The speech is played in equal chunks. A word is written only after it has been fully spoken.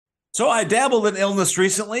So I dabbled in illness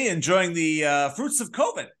recently, enjoying the fruits of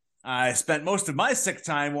COVID. I spent most of my sick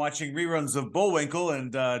time watching reruns of Bullwinkle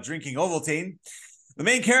and drinking Ovaltine. The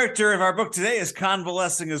main character of our book today is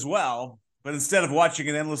convalescing as well, but instead of watching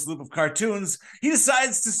an endless loop of cartoons, he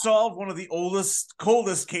decides to solve one of the oldest,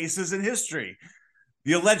 coldest cases in history,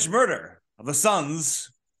 the alleged murder of the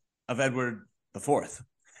sons of Edward IV.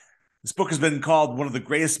 This book has been called one of the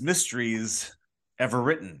greatest mysteries ever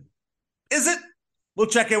written. Is it? We'll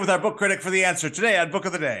check in with our book critic for the answer today on Book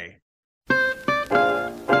of the Day.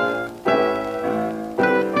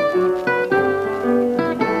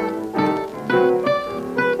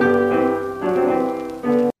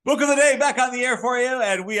 Book of the Day back on the air for you,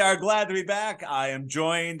 and we are glad to be back. I am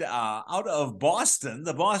joined out of Boston,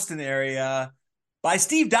 the Boston area, by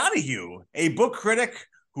Steve Donahue, a book critic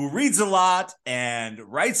who reads a lot and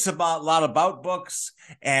writes a lot about books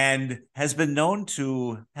and has been known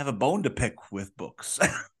to have a bone to pick with books.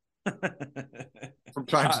 From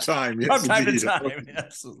time to time, yes, from time indeed. to time,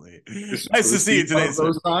 absolutely. Nice to see you today.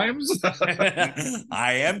 Those times.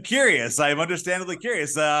 I am curious. I am understandably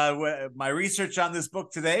curious. My research on this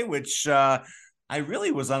book today, which I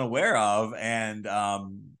really was unaware of, and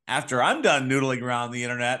after I'm done noodling around the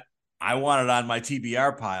internet, I want it on my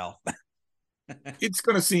TBR pile. It's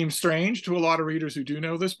going to seem strange to a lot of readers who do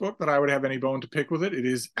know this book that I would have any bone to pick with it. It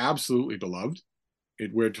is absolutely beloved.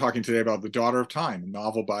 We're talking today about The Daughter of Time, a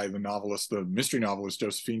novel by the mystery novelist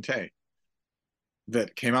Josephine Tey,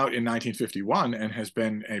 that came out in 1951 and has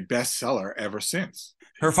been a bestseller ever since.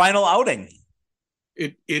 Her final outing.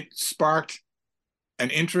 It sparked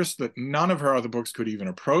an interest that none of her other books could even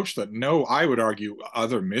approach, that no, I would argue,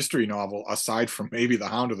 other mystery novel, aside from maybe The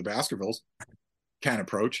Hound of the Baskervilles, can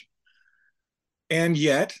approach. And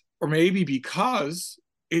yet, or maybe because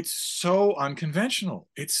it's so unconventional,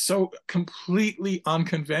 it's so completely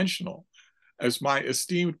unconventional. As my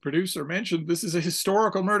esteemed producer mentioned, this is a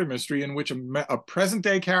historical murder mystery in which a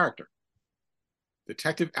present-day character,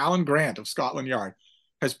 Detective Alan Grant of Scotland Yard,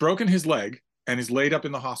 has broken his leg and is laid up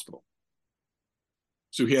in the hospital.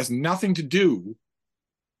 So he has nothing to do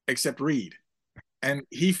except read. And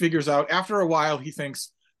he figures out, after a while, he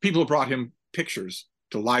thinks people have brought him pictures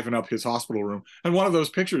to liven up his hospital room. And one of those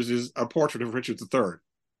pictures is a portrait of Richard III,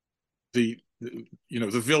 the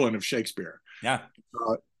villain of Shakespeare. Yeah.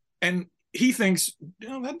 And he thinks, he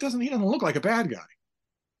doesn't look like a bad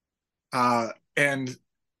guy. And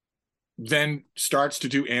then starts to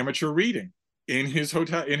do amateur reading in his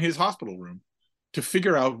hospital room to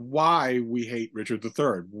figure out why we hate Richard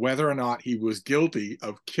III, whether or not he was guilty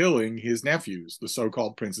of killing his nephews, the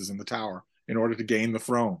so-called princes in the Tower, in order to gain the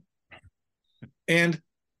throne. And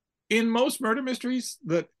in most murder mysteries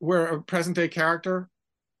where a present-day character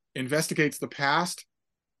investigates the past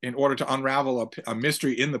in order to unravel a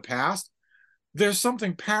mystery in the past, there's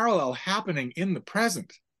something parallel happening in the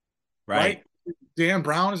present. Right? Dan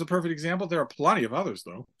Brown is a perfect example. There are plenty of others,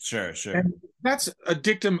 though. Sure. And that's a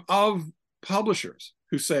dictum of publishers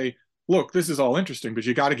who say, look, this is all interesting, but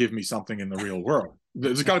you got to give me something in the real world.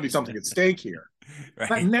 There's got to be something at stake here. Right.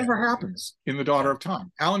 That never happens in The Daughter of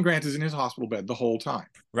Time. Alan Grant is in his hospital bed the whole time.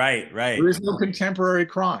 Right. There is no contemporary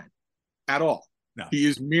crime at all. No. He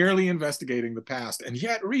is merely investigating the past, and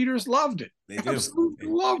yet readers loved it. They do. Absolutely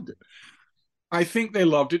loved it. I think they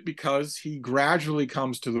loved it because he gradually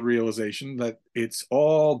comes to the realization that it's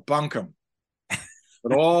all bunkum.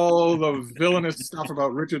 But all the villainous stuff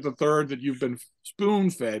about Richard III that you've been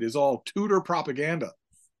spoon-fed is all Tudor propaganda.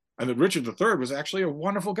 And that Richard III was actually a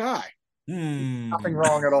wonderful guy. Nothing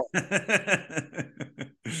wrong at all.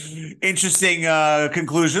 Interesting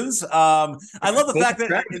conclusions. I love the fact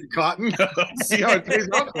that Cotton. See how it pays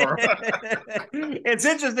out for him. It's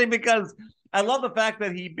interesting because I love the fact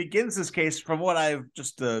that he begins this case from what I've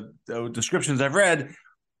just the descriptions I've read.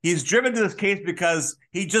 He's driven to this case because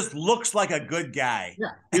he just looks like a good guy. Yeah,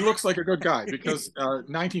 he looks like a good guy because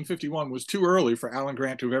 1951 was too early for Alan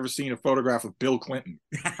Grant to have ever seen a photograph of Bill Clinton.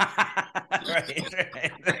 Right.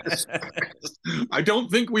 I don't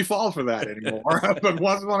think we fall for that anymore. But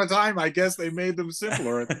once upon a time, I guess they made them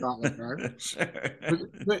simpler at Scotland Yard. Sure.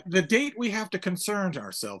 The date we have to concern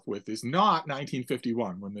ourselves with is not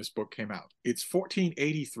 1951 when this book came out. It's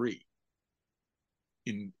 1483.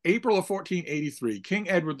 In April of 1483, King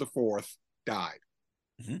Edward IV died.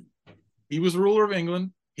 Mm-hmm. He was ruler of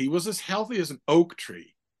England. He was as healthy as an oak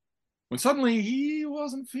tree. When suddenly he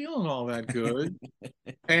wasn't feeling all that good.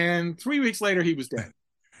 And 3 weeks later, he was dead.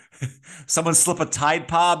 Someone slip a Tide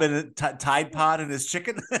Pod in his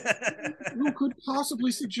chicken? Who could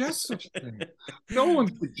possibly suggest such a thing? No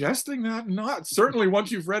one's suggesting that. Not certainly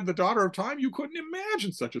once you've read The Daughter of Time, you couldn't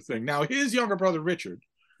imagine such a thing. Now, his younger brother, Richard,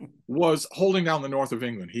 was holding down the north of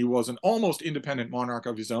England. He was an almost independent monarch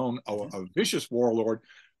of his own, a vicious warlord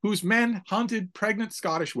whose men hunted pregnant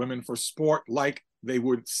Scottish women for sport like they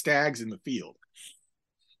would stags in the field.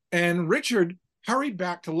 And Richard hurried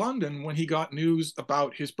back to London when he got news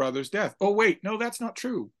about his brother's death. Oh, wait, no, that's not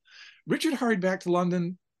true. Richard hurried back to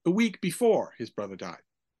London a week before his brother died,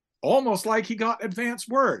 almost like he got advance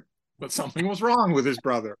word, but something was wrong with his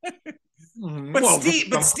brother. But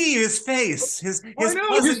Steve, his face, his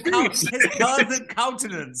cousin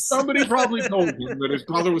countenance. Somebody probably told him that his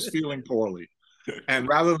brother was feeling poorly. And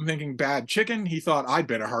rather than thinking bad chicken, he thought, I'd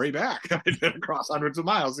better hurry back. I'd better cross hundreds of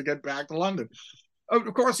miles to get back to London.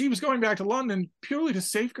 Of course, he was going back to London purely to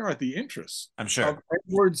safeguard the interests, I'm sure, of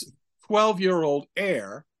Edward's 12-year-old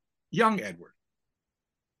heir, young Edward.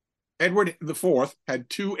 Edward IV had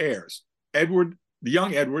two heirs, Edward, the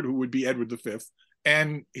young Edward, who would be Edward V,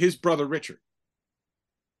 and his brother Richard,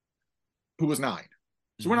 who was 9.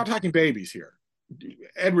 So we're not talking babies here.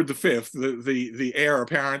 Edward V, the heir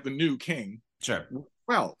apparent, the new king, sure,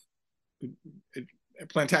 12.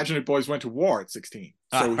 Plantagenet boys went to war at 16,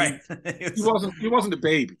 so right. he wasn't a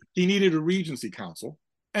baby. He needed a regency council,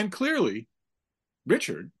 and clearly,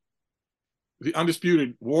 Richard, the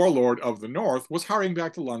undisputed warlord of the North, was hurrying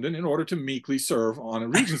back to London in order to meekly serve on a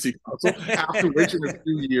regency council. After which, in a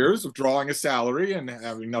few years of drawing a salary and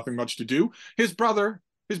having nothing much to do, his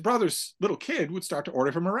brother's little kid would start to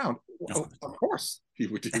order him around. Well, of course, he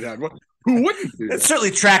would do that. Who wouldn't do that? It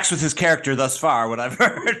certainly tracks with his character thus far, what I've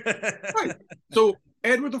heard. Right. So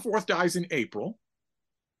Edward IV dies in April.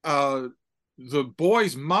 The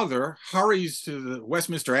boy's mother hurries to the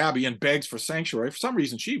Westminster Abbey and begs for sanctuary. For some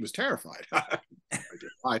reason, she was terrified.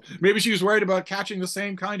 Maybe she was worried about catching the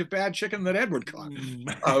same kind of bad chicken that Edward caught.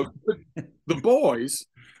 The boys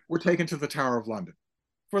were taken to the Tower of London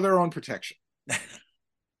for their own protection.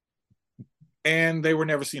 And they were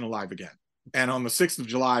never seen alive again. And on the 6th of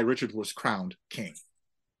July, Richard was crowned king.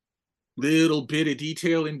 Little bit of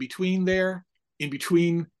detail in between there. In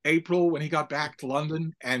between April, when he got back to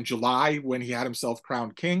London, and July, when he had himself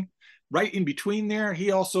crowned king, right in between there, he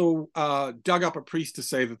also dug up a priest to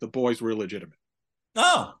say that the boys were illegitimate.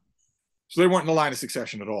 Oh. So they weren't in the line of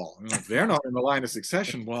succession at all. And if they're not in the line of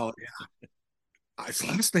succession, well, yeah, it's the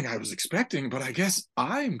last thing I was expecting, but I guess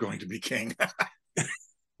I'm going to be king.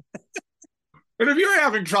 And if you're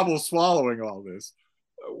having trouble swallowing all this,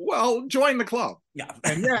 well, join the club. Yeah.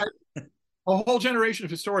 And yet, a whole generation of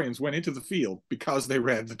historians went into the field because they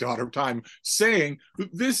read The Daughter of Time, saying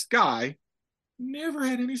this guy never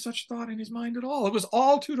had any such thought in his mind at all. It was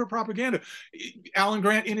all Tudor propaganda. Alan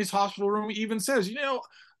Grant in his hospital room even says,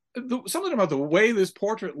 something about the way this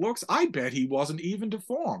portrait looks, I bet he wasn't even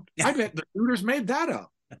deformed. I bet the Tudors made that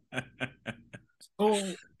up.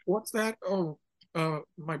 Oh, what's that? Oh,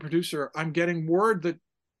 my producer, I'm getting word that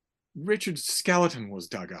Richard's skeleton was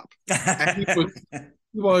dug up. And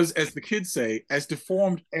he was, as the kids say, as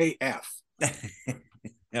deformed AF.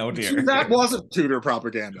 Oh, dear. That wasn't Tudor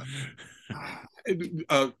propaganda.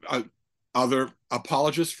 Other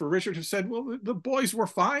apologists for Richard have said, well, the boys were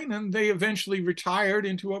fine, and they eventually retired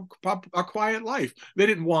into a quiet life. They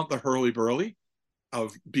didn't want the hurly-burly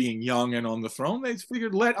of being young and on the throne. They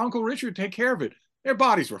figured, let Uncle Richard take care of it. Their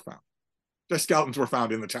bodies were found. Their skeletons were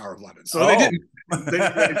found in the Tower of London. So they didn't.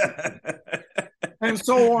 And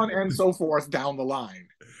so on and so forth down the line,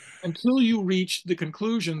 until you reach the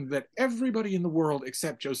conclusion that everybody in the world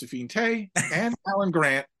except Josephine Tay and Alan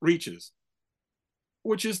Grant reaches,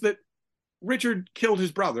 which is that Richard killed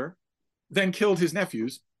his brother, then killed his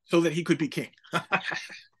nephews so that he could be king.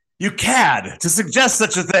 You cad to suggest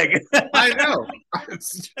such a thing. I know.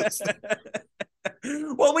 It's just...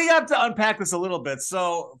 Well, we have to unpack this a little bit.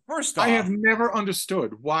 So first off, I have never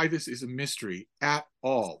understood why this is a mystery at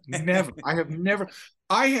all. Never.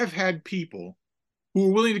 I have had people who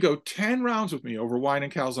were willing to go 10 rounds with me over wine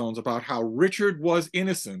and calzones about how Richard was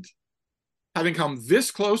innocent. Having come this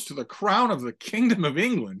close to the crown of the Kingdom of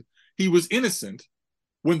England, he was innocent,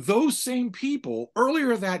 when those same people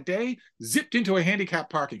earlier that day zipped into a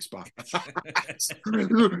handicapped parking spot.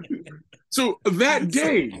 So that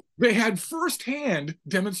day, they had firsthand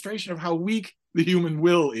demonstration of how weak the human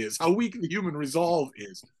will is, how weak the human resolve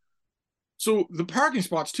is. So the parking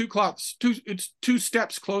spot's it's 2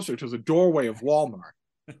 steps closer to the doorway of Walmart.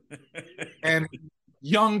 And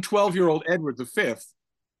young 12-year-old Edward V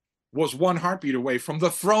was 1 heartbeat away from the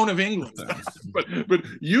throne of England. but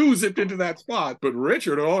you zipped into that spot, but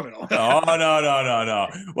Richard, oh no. No.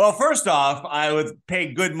 Well, first off, I would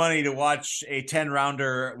pay good money to watch a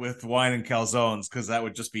 10-rounder with wine and calzones, because that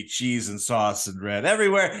would just be cheese and sauce and red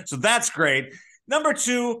everywhere. So that's great. Number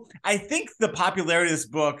 2, I think the popularity of this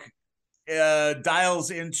book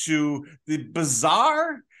dials into the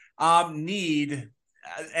bizarre need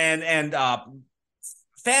and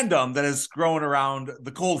fandom that has grown around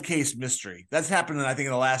the cold case mystery. That's happened, I think,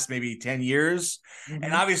 in the last maybe 10 years. Mm-hmm.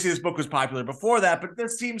 And obviously this book was popular before that, but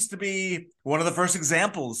this seems to be one of the first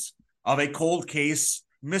examples of a cold case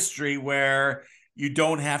mystery where you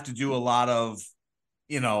don't have to do a lot of,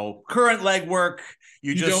 current legwork.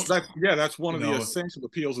 That's one of the essential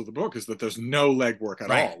appeals of the book, is that there's no legwork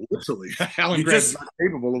at all. Literally, Alan Grant is not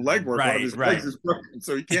capable of legwork. One of his legs is broken,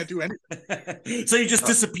 so he can't do anything. So you just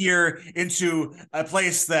disappear into a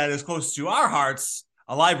place that is close to our hearts,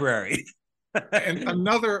 a library. And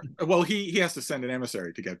he has to send an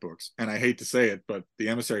emissary to get books, and I hate to say it, but the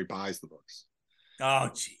emissary buys the books.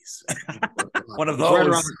 Oh, jeez. One of those. Right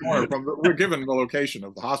around the corner we're given the location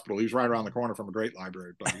of the hospital. He's right around the corner from a great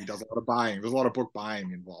library, but he does a lot of buying. There's a lot of book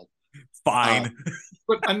buying involved. Fine.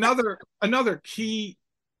 But another key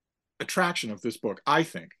attraction of this book, I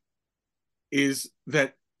think, is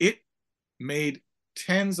that it made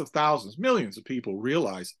tens of thousands, millions of people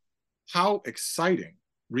realize how exciting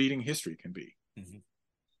reading history can be. Mm-hmm.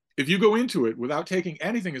 If you go into it without taking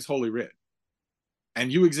anything as holy writ, and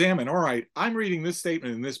you examine, all right, I'm reading this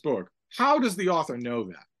statement in this book. How does the author know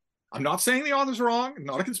that? I'm not saying the author's wrong. I'm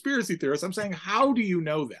not a conspiracy theorist. I'm saying, how do you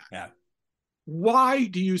know that? Yeah. Why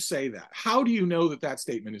do you say that? How do you know that that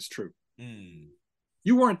statement is true? Mm.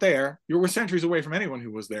 You weren't there. You were centuries away from anyone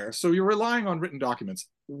who was there. So you're relying on written documents.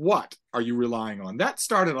 What are you relying on? That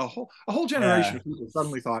started a whole generation of people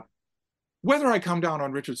suddenly thought, whether I come down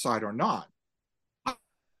on Richard's side or not,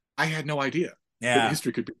 I had no idea. Yeah,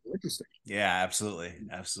 history could be interesting. Yeah, absolutely.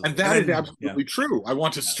 And that is absolutely true. I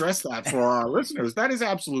want to stress that for our listeners. That is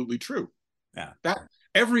absolutely true. Yeah, that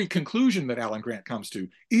every conclusion that Alan Grant comes to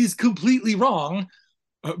is completely wrong,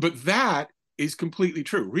 but that is completely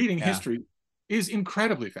true. Reading history is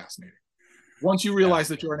incredibly fascinating. Once you realize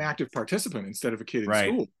that you're an active participant instead of a kid in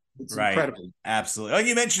school. It's incredible. Absolutely. Like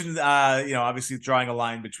you mentioned, obviously drawing a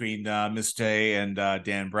line between Miss Tay and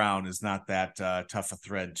Dan Brown is not that tough a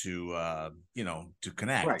thread to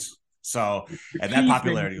connect. Right. So, and that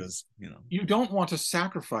popularity was, you don't want to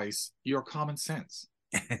sacrifice your common sense.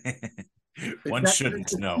 One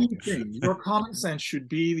shouldn't. No. Your common sense should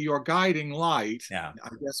be your guiding light. Yeah. I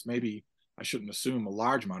guess maybe I shouldn't assume a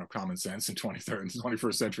large amount of common sense in 23rd and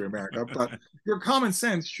 21st century America, but your common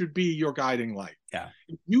sense should be your guiding light. Yeah.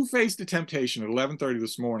 If you faced a temptation at 11:30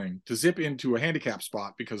 this morning to zip into a handicap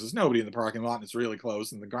spot because there's nobody in the parking lot and it's really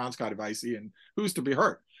close and the ground's kind of icy and who's to be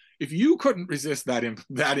hurt? If you couldn't resist that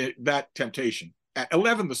temptation at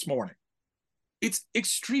 11 this morning, it's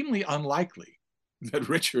extremely unlikely that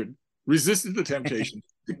Richard resisted the temptation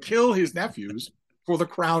to kill his nephews for the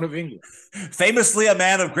crown of England. Famously a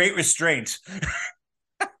man of great restraint.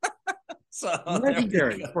 So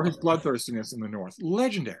legendary for his bloodthirstiness in the North.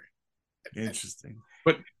 Legendary. Interesting.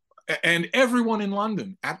 And everyone in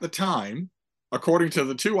London at the time, according to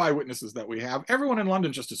the two eyewitnesses that we have, everyone in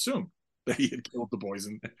London just assumed that he had killed the boys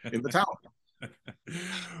in the tower.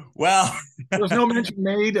 Well, there's no mention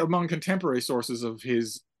made among contemporary sources of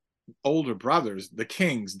his older brothers, the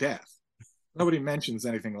king's death. Nobody mentions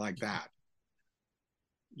anything like that.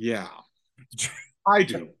 Yeah, I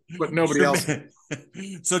do, but nobody else.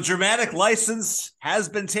 So dramatic license has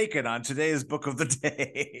been taken on today's book of the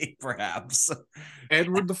day, perhaps.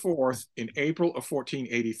 Edward IV in April of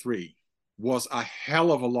 1483 was a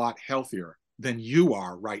hell of a lot healthier than you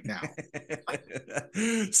are right now.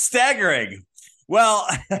 Staggering. Well,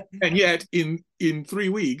 and yet in 3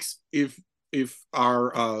 weeks, if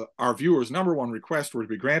our viewers' number one request were to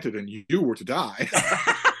be granted and you were to die,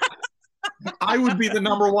 I would be the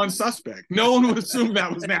number one suspect. No one would assume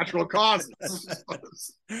that was natural causes.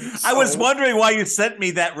 I was wondering why you sent me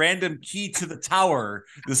that random key to the tower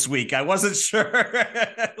this week. I wasn't sure.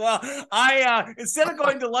 Well, I instead of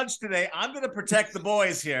going to lunch today, I'm going to protect the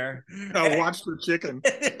boys here. Watch the chicken.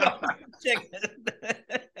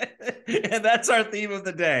 And that's our theme of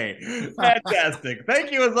the day. Fantastic.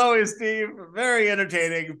 Thank you as always, Steve. Very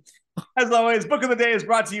entertaining. As always, Book of the Day is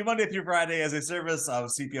brought to you Monday through Friday as a service of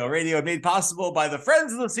CPO Radio, made possible by the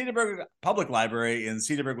Friends of the Cedarburg Public Library in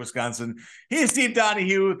Cedarburg, Wisconsin. He is Steve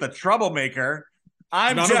Donahue, the troublemaker.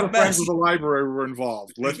 I'm None Jeff of the Friends of the Library were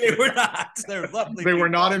involved. They were not. They're lovely. They were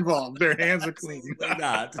not involved. Their hands are clean.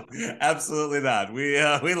 Not. Absolutely not. We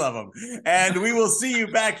love them. And we will see you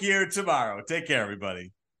back here tomorrow. Take care,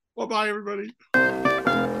 everybody. Well, bye, everybody.